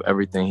spoken with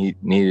everything he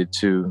needed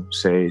to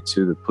say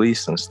to the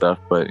police and stuff,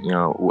 but,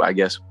 I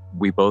guess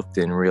we both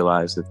didn't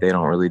realize that they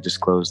don't really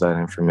disclose that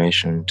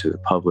information to the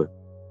public.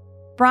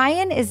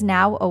 Brian is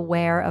now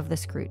aware of the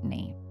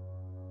scrutiny.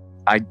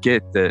 I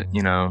get that,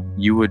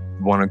 you would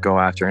want to go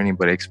after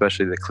anybody,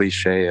 especially the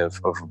cliche of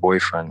a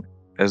boyfriend.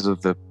 As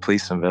of the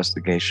police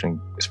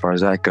investigation, as far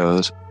as that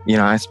goes,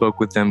 I spoke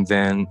with them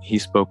then. He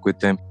spoke with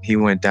them. He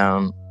went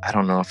down, I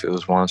don't know if it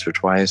was once or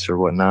twice or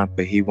whatnot,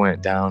 but he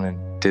went down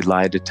and did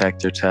lie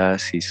detector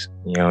tests. He's,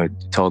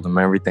 told them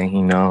everything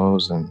he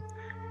knows. And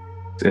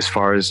as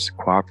far as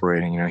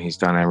cooperating, he's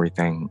done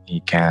everything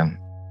he can.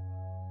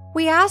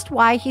 We asked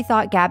why he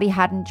thought Gabby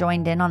hadn't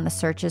joined in on the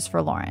searches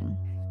for Lauren.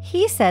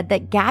 He said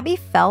that Gabby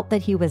felt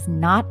that he was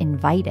not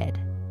invited,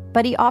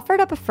 but he offered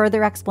up a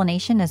further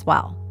explanation as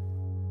well.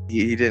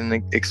 He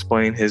didn't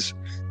explain his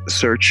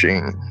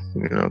searching,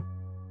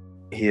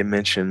 He had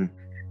mentioned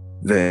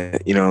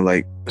that,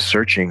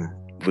 searching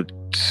would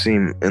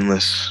seem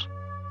endless.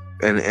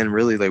 And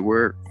really,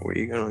 where are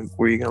you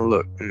gonna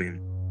look? I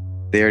mean,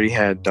 they already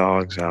had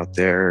dogs out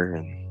there,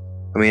 and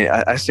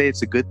I say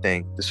it's a good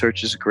thing. The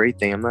search is a great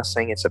thing. I'm not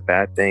saying it's a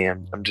bad thing.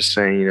 I'm just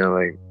saying,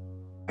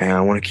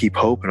 I want to keep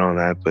hoping on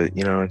that. But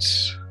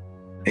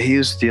he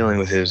was dealing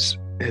with his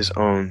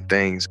own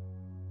things.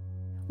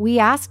 We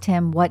asked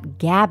him what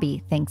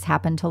Gabby thinks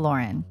happened to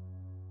Lauren.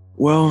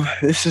 Well,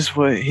 this is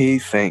what he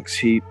thinks.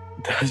 He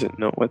doesn't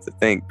know what to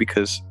think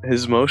because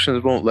his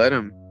emotions won't let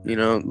him, you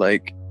know,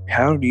 like,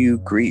 how do you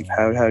grieve?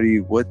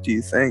 What do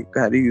you think?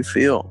 How do you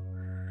feel?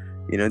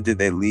 You know, did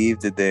they leave?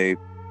 Did they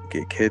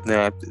get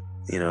kidnapped?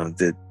 You know,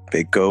 did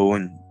they go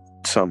and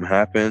something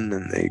happened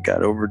and they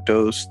got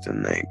overdosed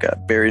and they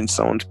got buried in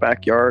someone's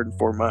backyard in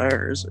Fort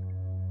Myers?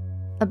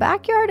 A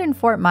backyard in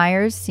Fort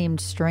Myers seemed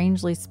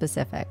strangely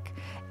specific,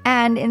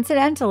 and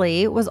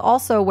incidentally was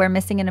also where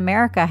Missing in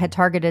America had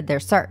targeted their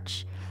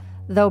search,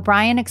 though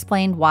Brian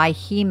explained why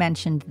he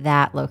mentioned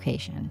that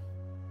location.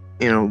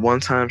 You know, one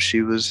time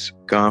she was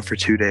gone for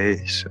 2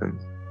 days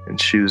and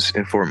she was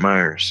in Fort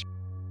Myers.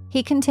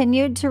 He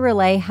continued to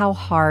relay how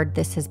hard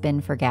this has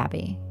been for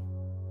Gabby.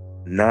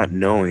 Not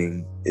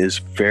knowing is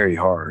very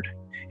hard.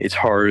 It's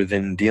harder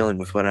than dealing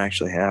with what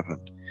actually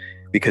happened.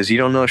 Because you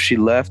don't know if she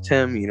left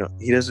him, you know,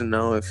 he doesn't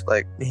know if,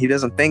 like, he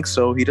doesn't think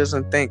so, he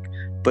doesn't think,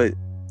 but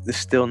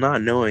still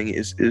not knowing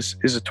is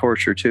a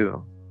torture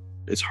too.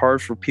 It's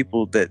hard for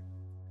people that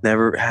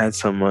never had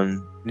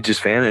someone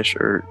just vanish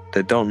or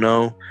that don't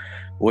know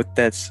what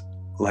that's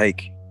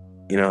like.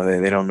 You know,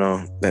 they don't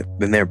know that,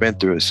 they've never been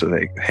through it, so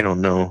they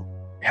don't know.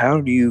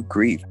 How do you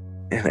grieve?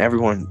 And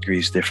everyone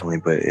grieves differently,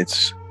 but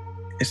it's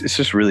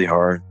just really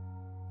hard.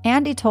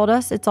 And he told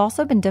us it's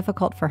also been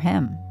difficult for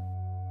him.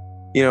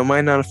 You know, it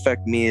might not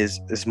affect me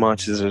as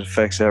much as it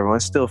affects everyone.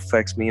 It still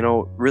affects me. You know,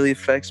 what really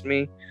affects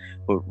me?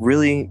 What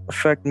really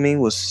affected me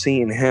was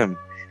seeing him.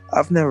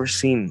 I've never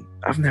seen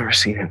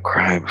him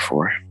cry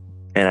before.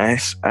 And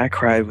I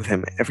cried with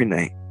him every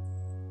night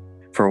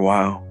for a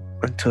while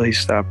until he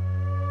stopped.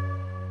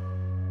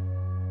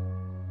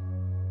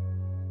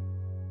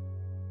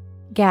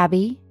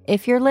 Gabby,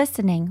 if you're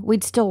listening,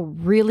 we'd still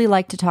really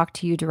like to talk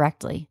to you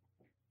directly.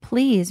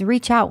 Please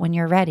reach out when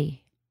you're ready.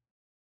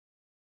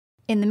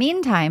 In the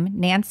meantime,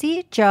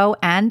 Nancy, Joe,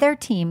 and their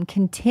team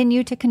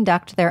continue to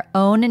conduct their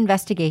own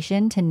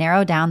investigation to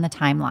narrow down the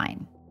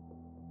timeline.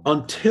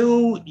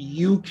 Until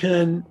you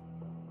can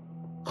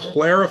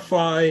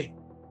clarify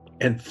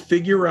and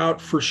figure out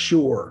for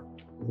sure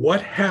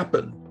what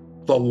happened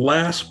the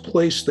last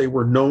place they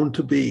were known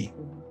to be,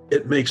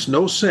 it makes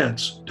no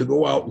sense to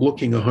go out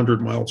looking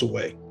 100 miles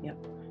away. Yep.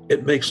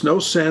 It makes no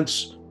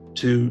sense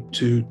to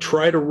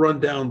try to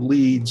run down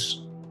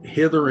leads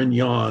hither and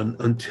yon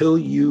until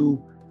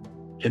you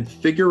can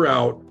figure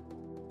out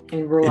in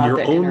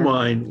your own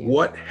mind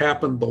what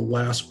happened the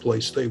last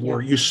place they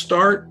were. You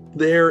start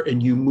there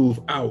and you move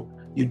out.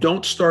 You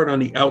don't start on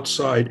the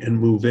outside and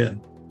move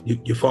in.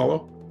 You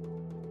follow?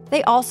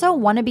 They also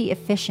want to be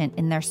efficient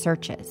in their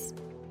searches.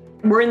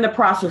 We're in the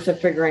process of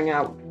figuring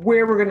out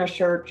where we're going to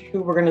search,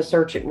 who we're going to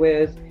search it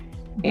with,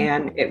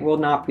 and it will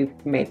not be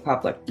made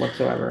public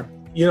whatsoever.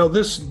 You know,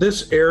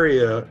 this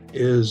area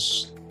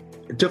is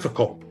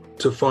difficult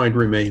to find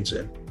remains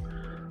in.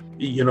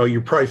 You know,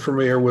 you're probably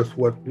familiar with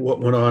what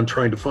went on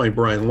trying to find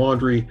Brian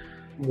Laundrie.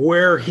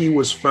 Where he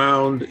was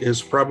found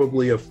is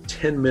probably a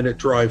 10-minute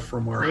drive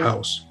from our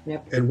house.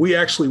 Yep. And we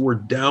actually were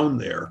down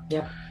there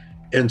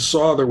and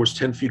saw there was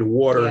 10 feet of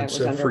water and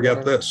said,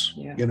 forget this.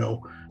 Yeah. You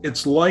know,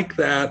 it's like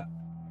that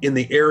in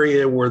the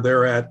area where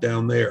they're at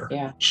down there.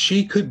 Yeah.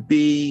 She could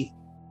be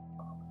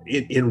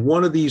in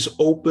one of these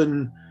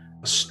open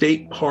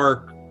state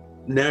park,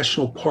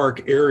 national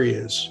park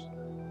areas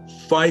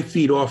 5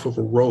 feet off of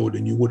a road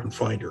and you wouldn't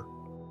find her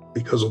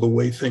because of the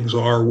way things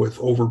are with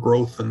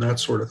overgrowth and that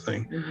sort of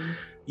thing. Mm-hmm.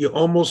 You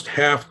almost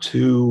have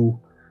to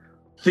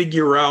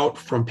figure out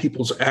from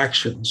people's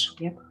actions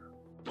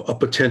a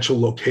potential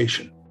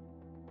location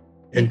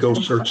and go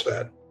search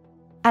that.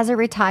 As a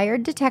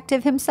retired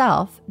detective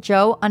himself,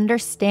 Joe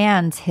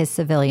understands his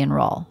civilian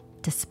role,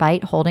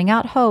 despite holding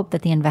out hope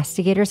that the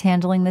investigators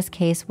handling this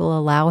case will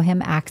allow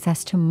him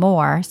access to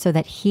more so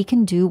that he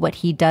can do what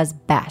he does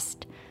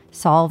best,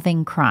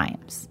 solving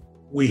crimes.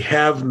 We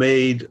have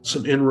made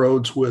some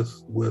inroads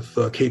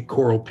with Cape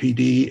Coral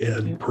PD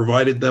and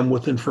provided them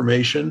with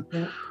information.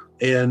 Yeah.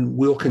 And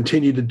we'll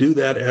continue to do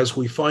that as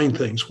we find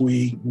things.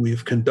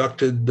 We've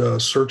conducted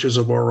searches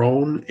of our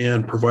own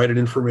and provided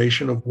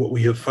information of what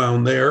we have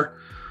found there.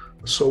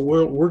 So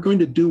we're going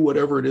to do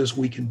whatever it is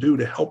we can do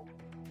to help.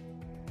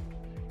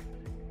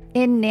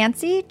 In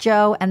Nancy,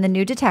 Joe, and the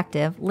new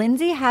detective,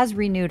 Lindsay has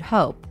renewed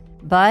hope.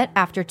 But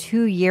after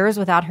 2 years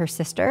without her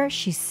sister,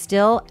 she's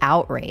still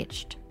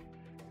outraged.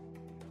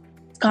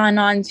 It's gone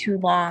on too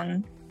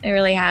long. It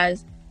really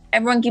has.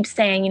 Everyone keeps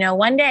saying,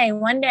 one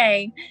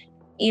day,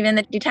 even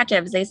the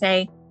detectives, they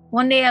say,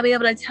 one day I'll be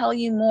able to tell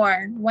you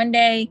more. One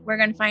day we're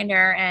going to find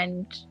her,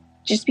 and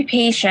just be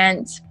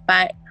patient.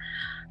 But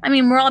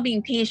we're all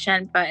being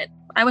patient, but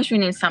I wish we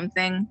knew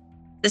something.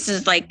 This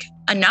is like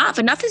enough.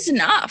 Enough is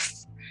enough.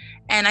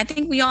 And I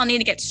think we all need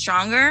to get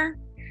stronger.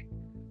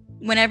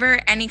 Whenever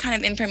any kind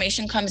of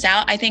information comes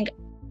out, I think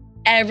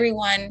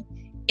everyone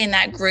in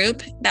that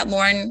group, that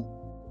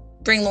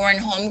Bring Lauren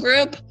Home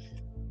group,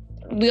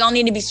 we all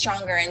need to be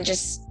stronger and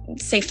just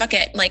say, fuck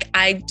it. Like,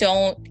 I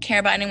don't care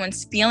about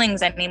anyone's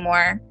feelings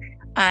anymore.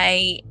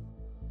 I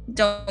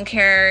don't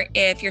care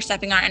if you're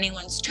stepping on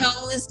anyone's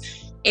toes.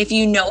 If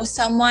you know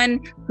someone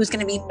who's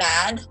going to be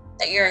mad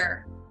that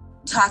you're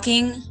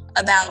talking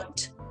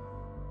about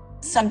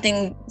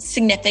something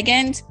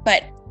significant,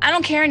 but I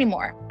don't care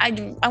anymore. I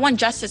want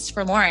justice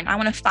for Lauren. I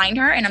want to find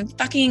her, and I'm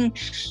fucking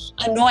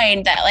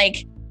annoyed that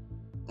like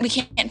we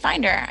can't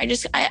find her.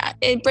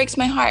 It breaks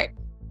my heart.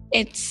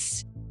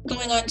 It's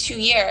going on 2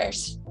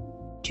 years.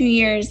 2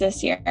 years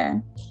this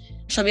year.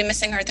 She'll be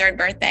missing her 3rd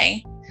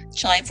birthday,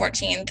 July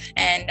 14th,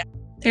 and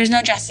there's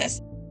no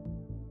justice.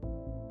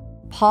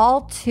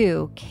 Paul,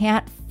 too,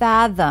 can't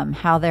fathom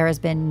how there has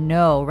been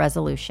no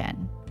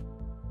resolution.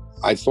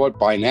 I thought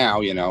by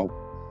now,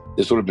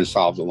 this would have been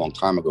solved a long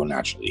time ago,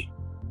 naturally.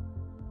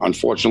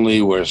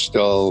 Unfortunately, we're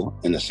still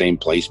in the same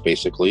place,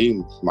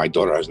 basically. My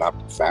daughter has not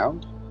been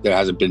found. There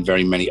hasn't been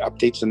very many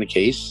updates in the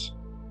case.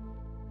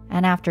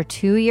 And after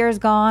 2 years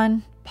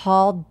gone,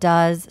 Paul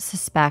does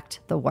suspect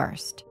the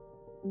worst.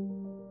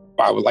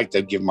 I would like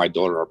to give my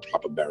daughter a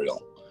proper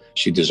burial.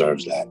 She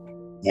deserves that.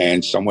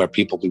 And somewhere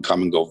people can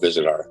come and go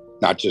visit her.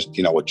 Not just,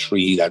 a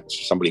tree that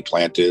somebody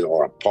planted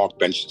or a park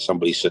bench that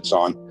somebody sits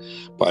on,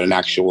 but an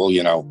actual,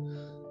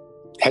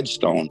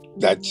 headstone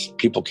that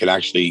people can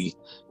actually,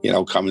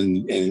 come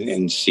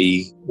and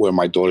see where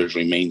my daughter's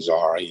remains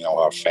are,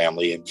 our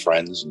family and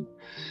friends,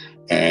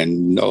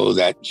 and know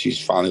that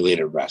she's finally laid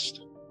at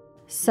rest.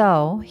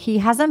 So he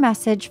has a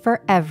message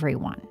for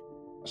everyone.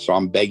 So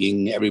I'm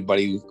begging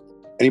anybody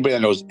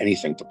that knows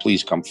anything to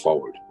please come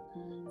forward,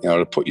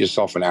 to put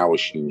yourself in our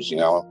shoes,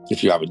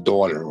 if you have a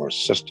daughter or a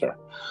sister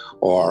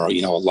or, a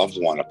loved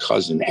one, a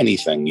cousin,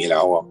 anything,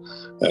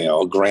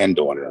 a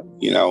granddaughter,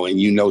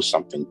 and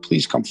something,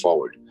 please come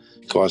forward,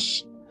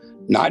 because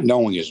not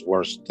knowing is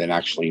worse than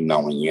actually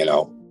knowing,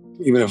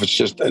 even if it's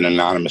just an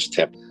anonymous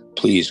tip.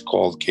 Please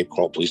call the Cape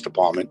Coral Police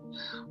Department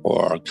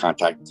or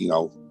contact,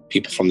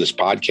 people from this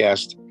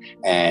podcast.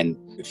 And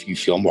if you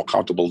feel more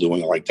comfortable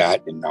doing it like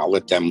that, and I'll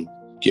let them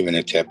give in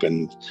a tip,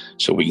 and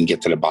so we can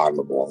get to the bottom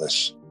of all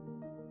this.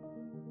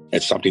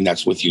 It's something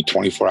that's with you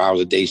 24 hours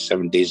a day,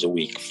 7 days a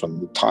week,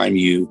 from the time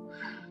you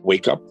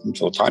wake up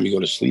until the time you go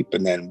to sleep.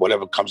 And then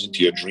whatever comes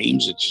into your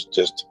dreams,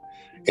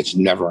 it's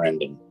never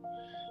ending.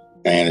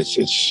 And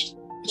it's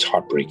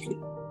heartbreaking.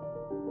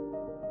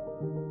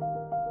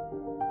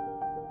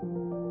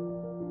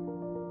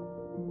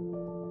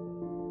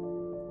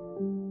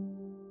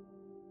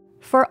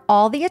 For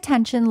all the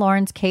attention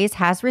Lauren's case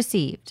has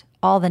received,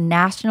 all the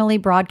nationally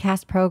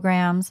broadcast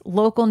programs,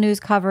 local news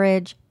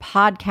coverage,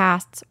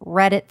 podcasts,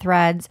 Reddit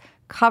threads,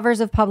 covers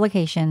of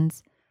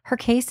publications, her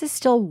case is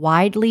still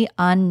widely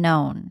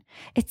unknown.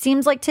 It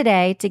seems like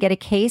today, to get a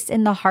case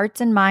in the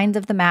hearts and minds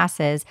of the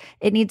masses,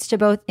 it needs to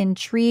both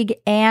intrigue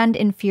and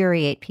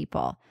infuriate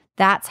people.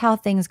 That's how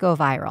things go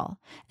viral.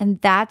 And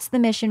that's the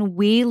mission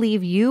we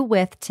leave you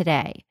with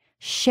today.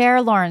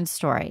 Share Lauren's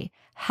story.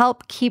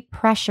 Help keep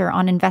pressure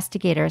on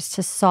investigators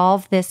to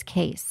solve this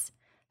case.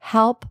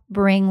 Help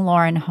bring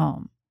Lauren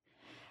home.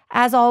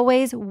 As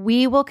always,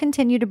 we will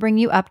continue to bring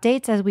you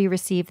updates as we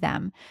receive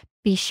them.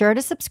 Be sure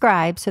to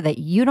subscribe so that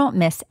you don't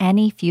miss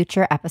any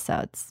future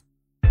episodes.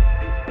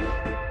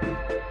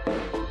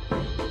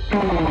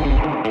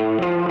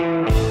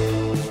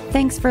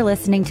 Thanks for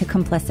listening to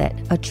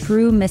Complicit, a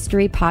true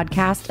mystery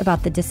podcast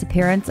about the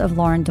disappearance of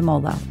Lauren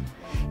DeMolo.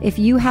 If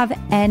you have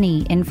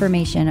any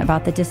information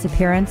about the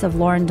disappearance of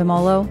Lauren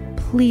DeMolo,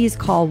 please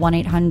call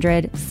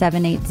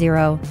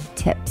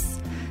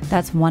 1-800-780-TIPS.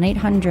 That's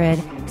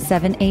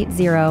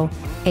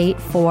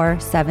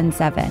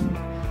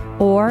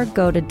 1-800-780-8477. Or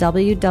go to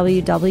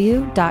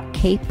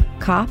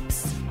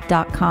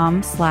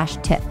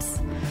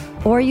www.capecops.com/tips.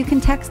 Or you can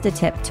text a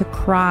tip to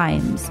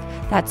CRIMES.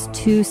 That's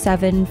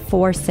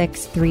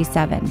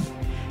 274637.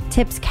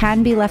 Tips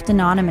can be left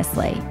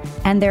anonymously,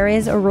 and there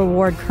is a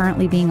reward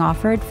currently being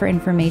offered for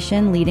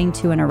information leading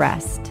to an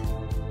arrest.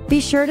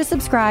 Be sure to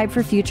subscribe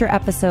for future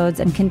episodes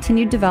and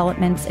continued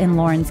developments in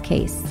Lauren's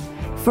case.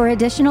 For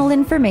additional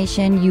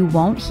information you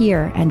won't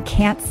hear and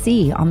can't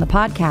see on the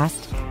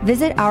podcast,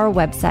 visit our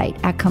website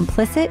at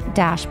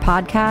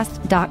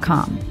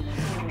complicit-podcast.com.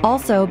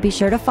 Also, be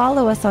sure to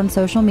follow us on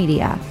social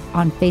media,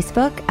 on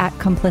Facebook at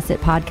Complicit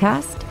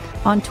Podcast,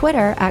 on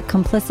Twitter at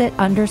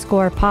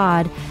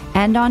complicit_pod,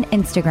 and on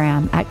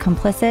Instagram at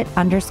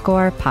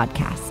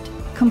complicit_podcast.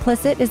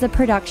 Complicit is a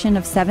production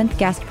of Seventh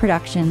Guest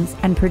Productions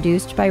and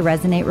produced by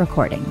Resonate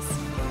Recordings.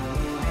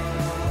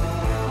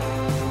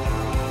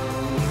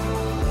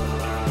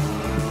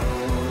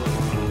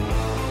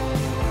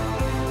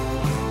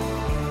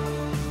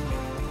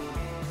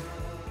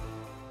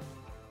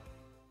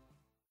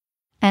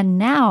 And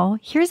now,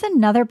 here's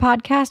another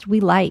podcast we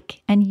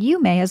like, and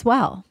you may as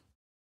well.